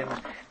a kinyan,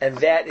 and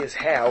that is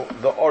how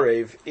the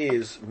Orev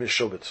is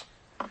mishubit.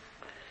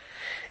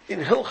 In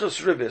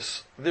Hilchas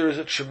Ribis, there is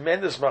a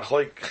tremendous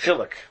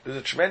chilek. There's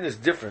a tremendous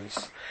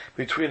difference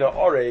between an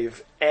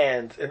Orev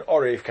and an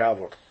Orev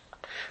kavod.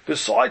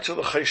 Besides the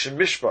Chesed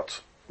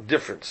Mishpat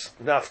difference,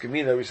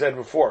 nafkamina, we said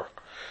before,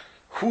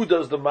 who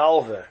does the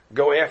Malveh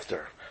go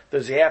after?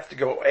 Does he have to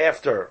go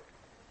after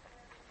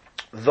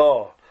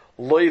the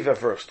Loiva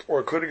first,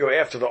 or could he go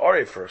after the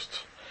Orev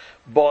first?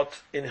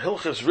 But in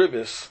Hilchas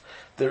Ribis,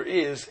 there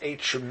is a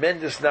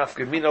tremendous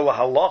nafkamina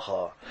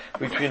lahalacha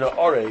between an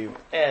Orev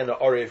and an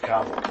Orev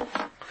kavod.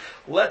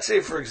 Let's say,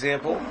 for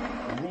example,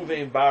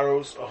 Ruvain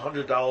borrows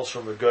 $100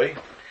 from a guy,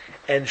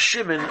 and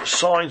Shimon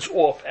signs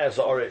off as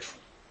the Orev.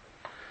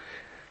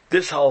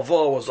 This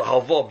halva was a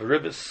halva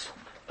beribis.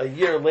 A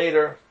year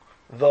later,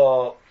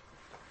 the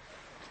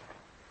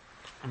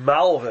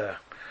Malveh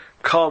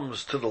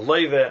comes to the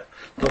Leveh.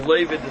 The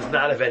Leveh does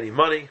not have any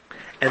money,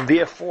 and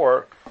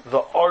therefore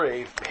the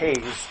Orev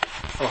pays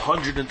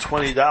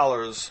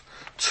 $120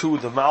 to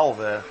the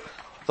Malveh.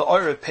 The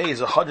Orev pays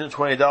 $120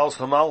 to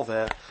the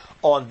Malveh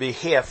on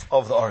behalf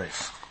of the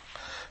Orev.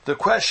 The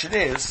question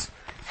is,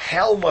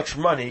 how much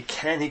money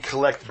can he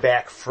collect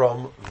back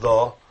from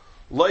the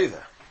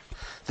Leveh?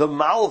 The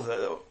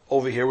Malveh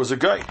over here was a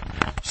guy.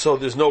 So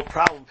there's no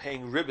problem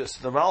paying ribis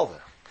to the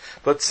malveh.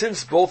 But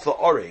since both the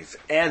Arev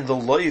and the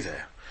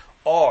Loive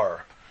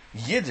are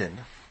Yidden,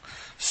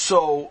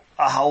 so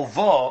a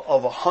halva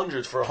of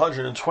 100 for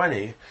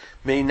 120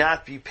 may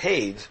not be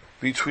paid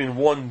between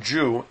one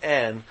Jew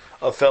and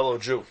a fellow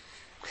Jew.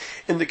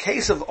 In the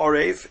case of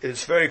Arev,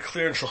 it's very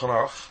clear in Shulchan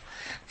Aruch,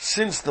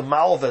 since the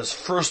malveh's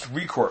first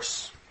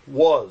recourse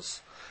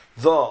was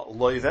the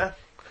Loive,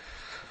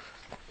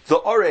 the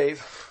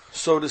Arev,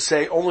 so to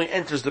say, only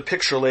enters the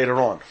picture later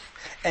on.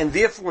 And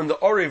therefore, when the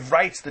Arev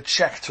writes the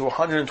check to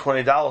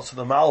 $120 to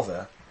the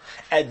malveh,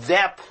 at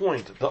that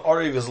point, the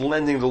Arev is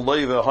lending the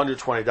Loive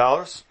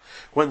 $120.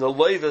 When the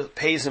Loive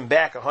pays him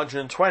back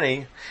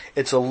 $120,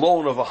 it's a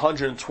loan of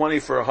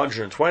 $120 for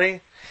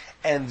 $120,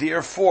 and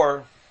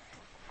therefore,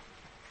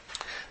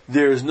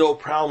 there is no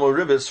problem of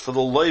ribis for the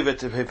Loive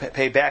to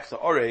pay back the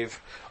Arev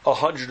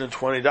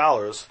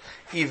 $120,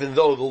 even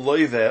though the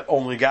Loive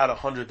only got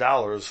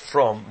 $100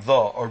 from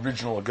the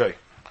original guy.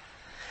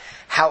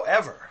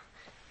 However,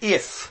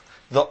 if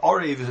the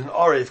Arev is an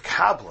Arev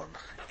Kablan,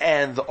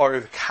 and the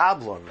Arev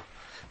Kablan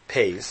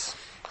pays,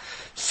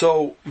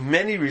 so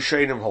many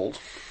Rishonim hold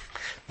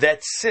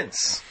that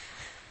since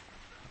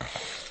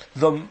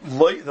the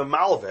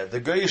Malveh, the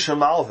Goyish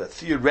Malveh,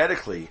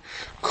 theoretically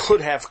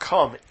could have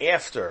come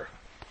after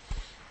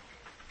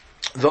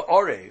the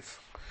Arev,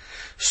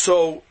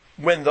 so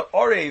when the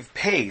Arev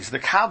pays, the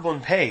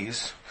Kablan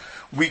pays,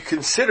 we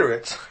consider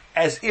it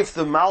as if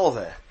the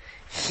Malveh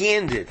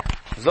handed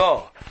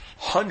the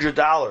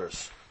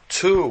 $100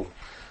 to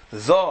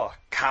the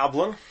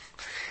Kablan,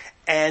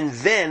 and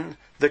then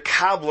the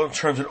Kablan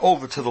turns it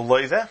over to the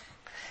Loive,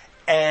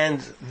 and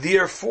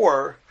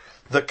therefore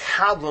the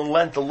Kablan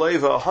lent the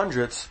Loive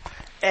 100,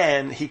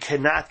 and he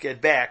cannot get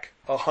back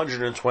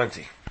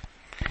 120.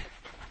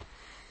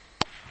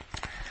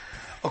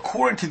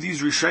 According to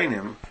these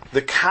Rishonim,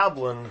 the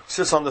Kablan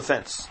sits on the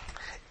fence.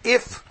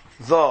 If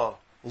the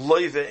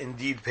Loive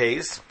indeed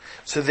pays,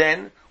 so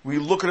then we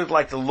look at it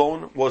like the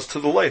loan was to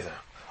the Loive.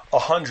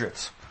 100.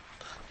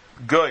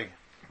 Goy,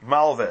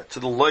 Malveh, to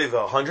the Loive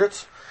 100.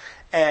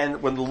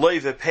 And when the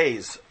Loive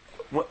pays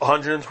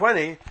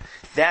 120,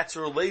 that's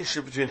a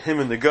relationship between him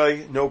and the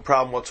Goy, no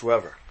problem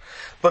whatsoever.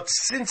 But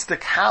since the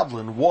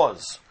Kablan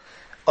was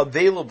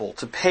available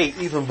to pay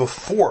even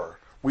before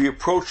we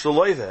approach the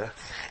Loive,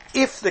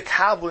 if the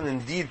Kablan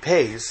indeed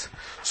pays,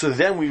 so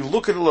then we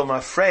look at the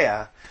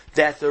Lamafreya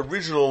that the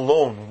original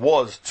loan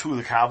was to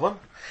the Kablan,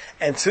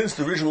 and since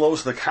the original loan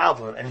was to the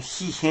Kablan, and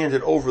he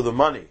handed over the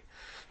money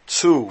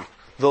to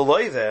the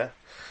Loive,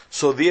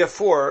 so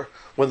therefore,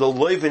 when the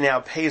Loive now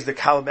pays the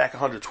Kablan back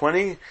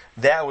 120,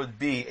 that would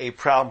be a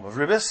problem of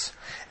ribis,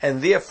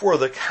 and therefore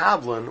the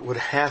Kablan would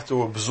have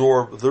to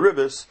absorb the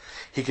ribis.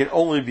 He can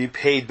only be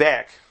paid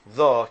back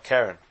the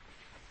Karen.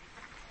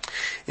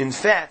 In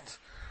fact,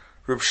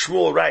 Reb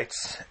Shmuel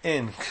writes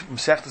in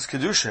Masechtas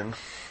Kedushin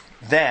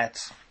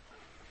that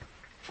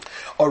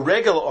a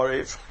regular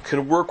Arev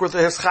could work with a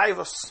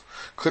Heschayvus,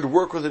 could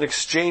work with an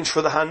exchange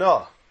for the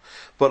Hana,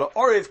 but an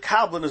Arev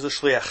Kablan is a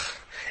Shliach.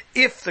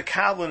 If the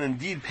Kablan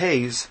indeed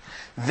pays,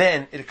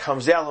 then it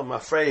comes out of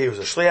Mafrei, he was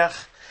a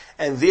Shliach,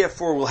 and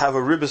therefore we'll have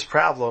a ribis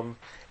problem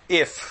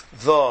if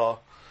the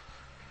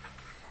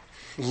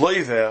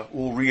Loive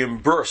will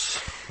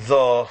reimburse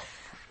the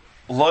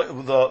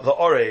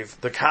Arev,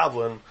 the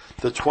Kablan,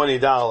 the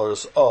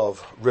 $20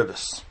 of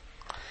ribis.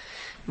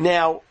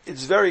 Now,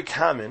 it's very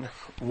common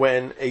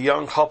when a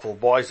young couple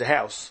buys a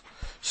house,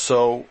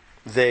 so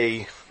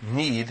they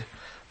need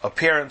a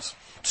parent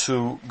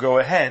to go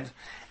ahead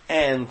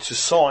and to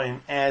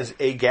sign as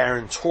a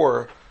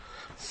guarantor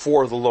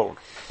for the loan.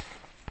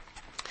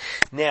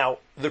 Now,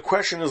 the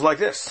question is like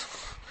this.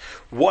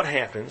 What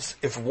happens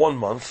if 1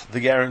 month the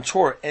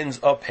guarantor ends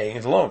up paying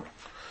the loan?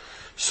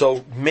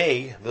 So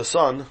may the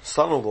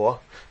son-in-law,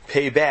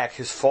 pay back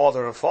his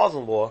father and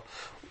father-in-law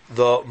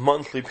the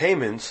monthly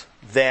payments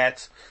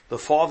that the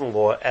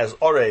father-in-law as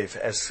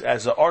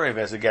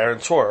a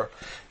guarantor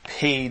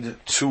paid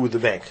to the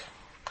bank.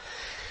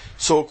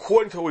 So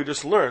according to what we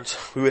just learned,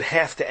 we would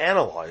have to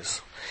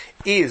analyze,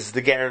 is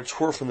the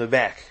guarantor from the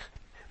bank,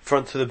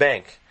 to the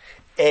bank,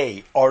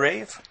 a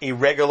Arev, a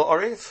regular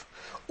Arev,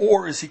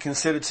 or is he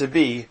considered to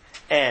be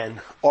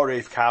an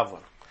Arev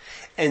Kavlan?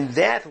 And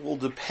that will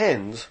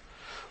depend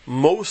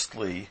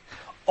mostly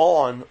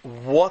on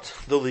what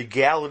the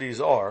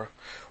legalities are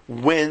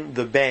when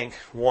the bank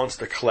wants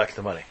to collect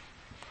the money.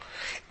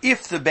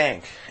 If the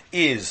bank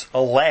is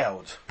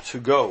allowed to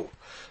go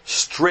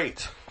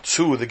straight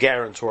to the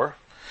guarantor,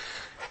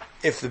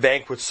 if the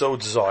bank would so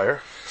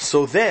desire,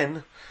 so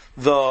then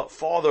the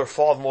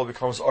father-in-law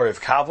becomes Arev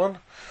Kavlan.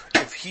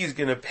 If he's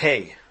going to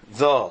pay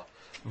the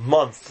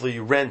monthly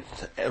rent,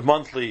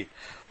 monthly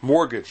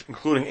mortgage,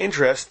 including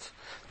interest,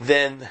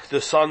 then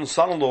the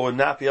son-in-law would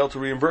not be able to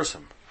reimburse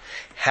him.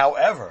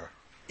 However,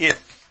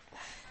 if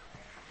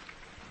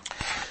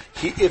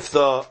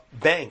the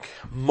bank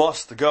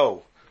must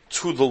go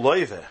to the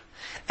Loive,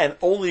 and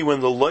only when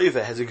the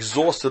Loive has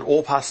exhausted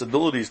all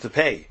possibilities to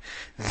pay,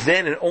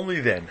 then and only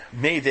then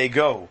may they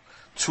go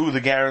to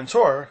the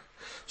guarantor,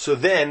 So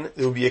then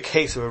it would be a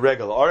case of a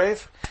regular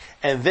Arev,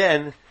 and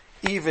then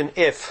even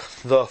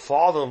if the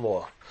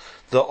father-in-law,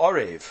 the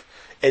Arev,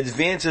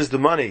 advances the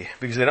money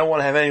because they don't want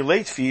to have any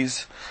late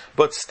fees,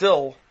 but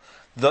still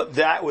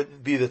that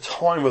would be the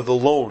time of the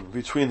loan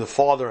between the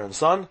father and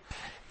son,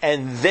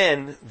 and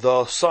then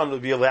the son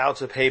would be allowed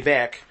to pay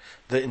back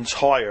the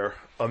entire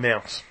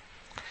amount.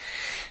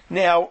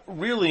 Now,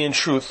 really in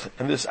truth,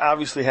 and this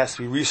obviously has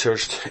to be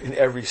researched in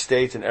every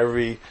state and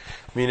every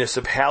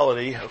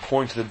municipality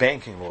according to the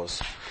banking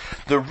laws,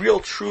 the real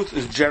truth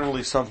is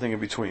generally something in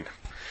between.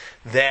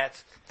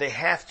 That they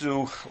have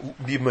to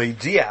be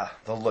meidia,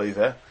 the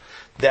loive,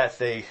 that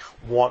they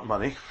want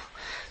money.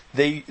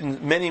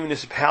 In many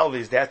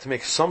municipalities, they have to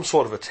make some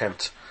sort of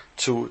attempt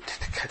to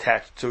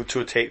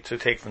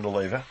take from the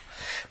loive.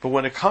 But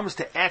when it comes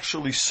to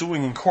actually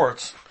suing in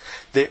courts,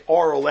 they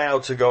are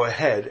allowed to go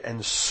ahead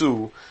and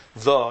sue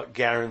the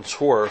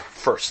guarantor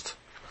first.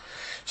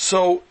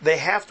 So they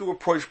have to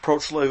approach the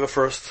loive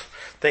first.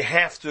 They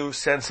have to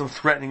send some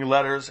threatening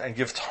letters and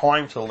give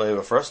time to the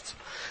loive first.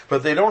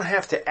 But they don't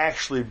have to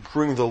actually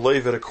bring the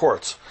loive to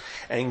court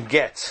and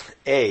get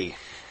a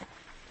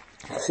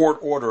court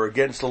order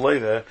against the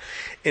loive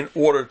in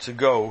order to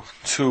go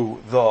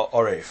to the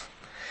Arev.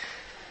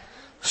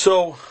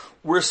 So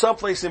we're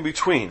someplace in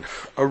between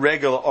a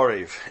regular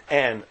Arev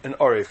and an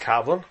Arev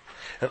Kablan.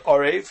 An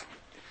Arev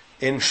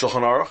in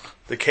Shulchan Aruch,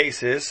 the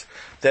case is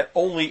that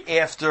only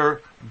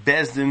after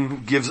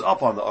Bezdin gives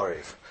up on the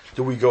Arev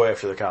do we go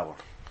after the Kablan.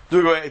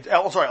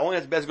 Only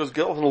after Bezdin goes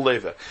up on the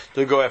Leva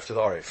do we go after the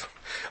Arev.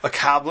 A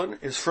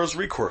Kablan is first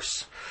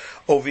recourse.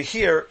 Over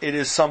here, it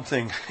is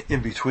something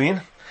in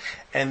between,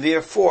 and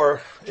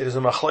therefore it is a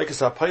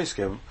machlekes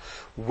hapaiskim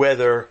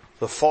whether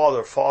the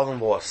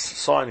father-in-law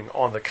signing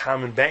on the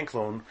common bank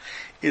loan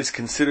is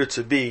considered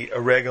to be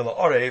a regular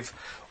Arev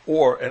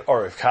or an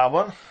Arev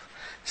Kablan.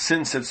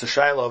 Since it's a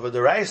shayla of a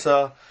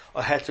deraisa,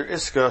 a heter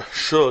iska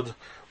should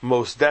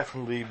most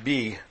definitely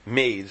be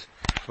made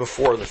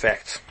before the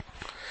fact.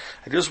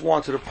 I just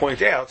wanted to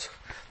point out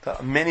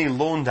that many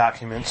loan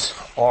documents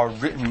are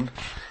written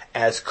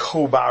as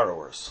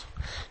co-borrowers.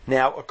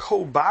 Now, a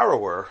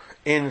co-borrower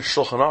in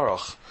Shulchan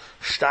Aruch,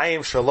 Shtayim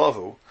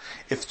Shalavu,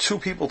 if two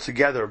people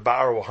together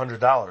borrow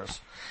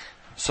 $100,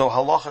 so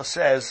halacha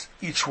says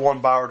each one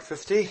borrowed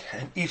 50,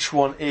 and each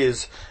one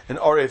is an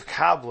Arev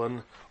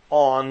Kablan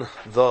on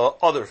the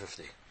other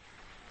 50.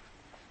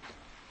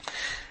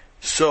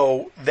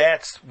 So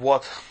that's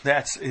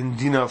in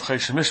Dina of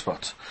Chesed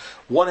Mishpat.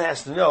 One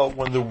has to know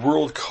when the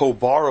word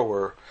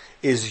co-borrower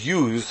is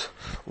used,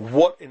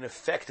 what in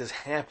effect is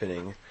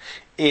happening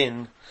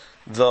in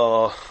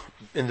the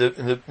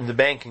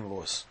banking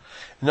laws.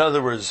 In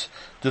other words,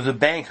 did the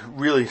bank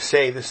really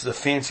say this is a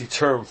fancy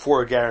term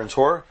for a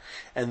guarantor,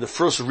 and the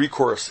first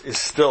recourse is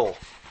still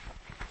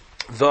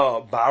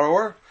the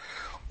borrower,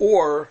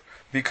 or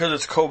because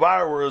it's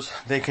co-borrowers,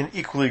 they can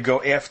equally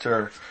go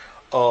after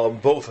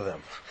both of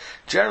them.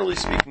 Generally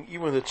speaking,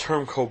 even when the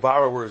term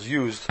co-borrower is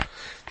used,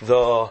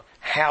 the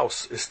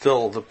house is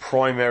still the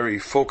primary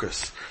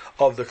focus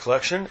of the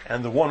collection,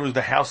 and the one who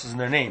the house is in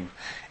their name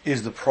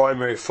is the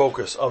primary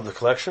focus of the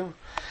collection.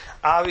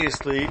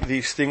 Obviously,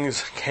 these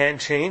things can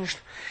change,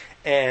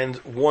 and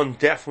one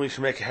definitely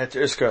should make a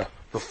heter iska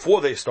before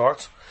they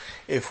start.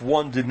 If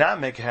one did not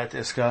make a heter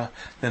iska,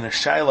 then a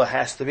shayla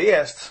has to be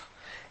asked,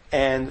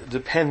 and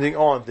depending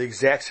on the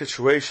exact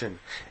situation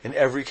in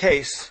every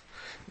case,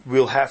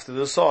 we'll have to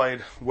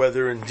decide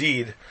whether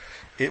indeed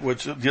it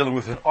was dealing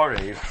with an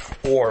Arev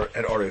or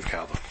an Arev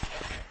Kablan.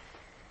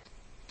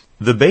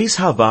 The Beis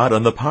Havad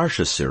on the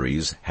Parsha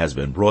series has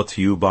been brought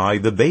to you by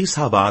the Beis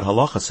Havad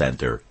Halacha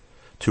Center.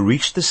 To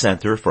reach the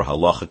Center for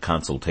Halacha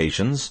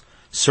consultations,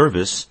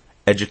 service,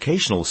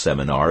 educational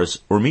seminars,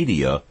 or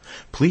media,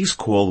 please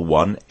call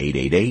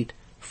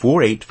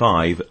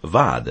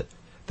 1-888-485-VAD.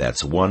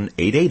 That's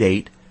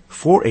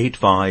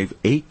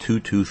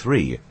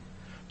 1-888-485-8223.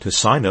 To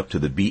sign up to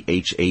the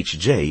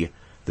BHHJ,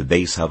 the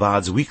Beis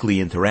Havad's weekly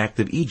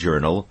interactive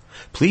e-journal,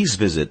 please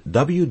visit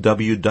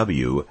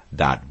www.bhhj.org,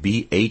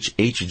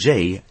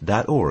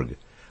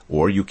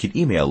 or you can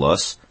email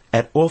us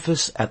at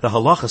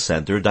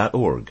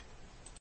office@thehalachacenter.org.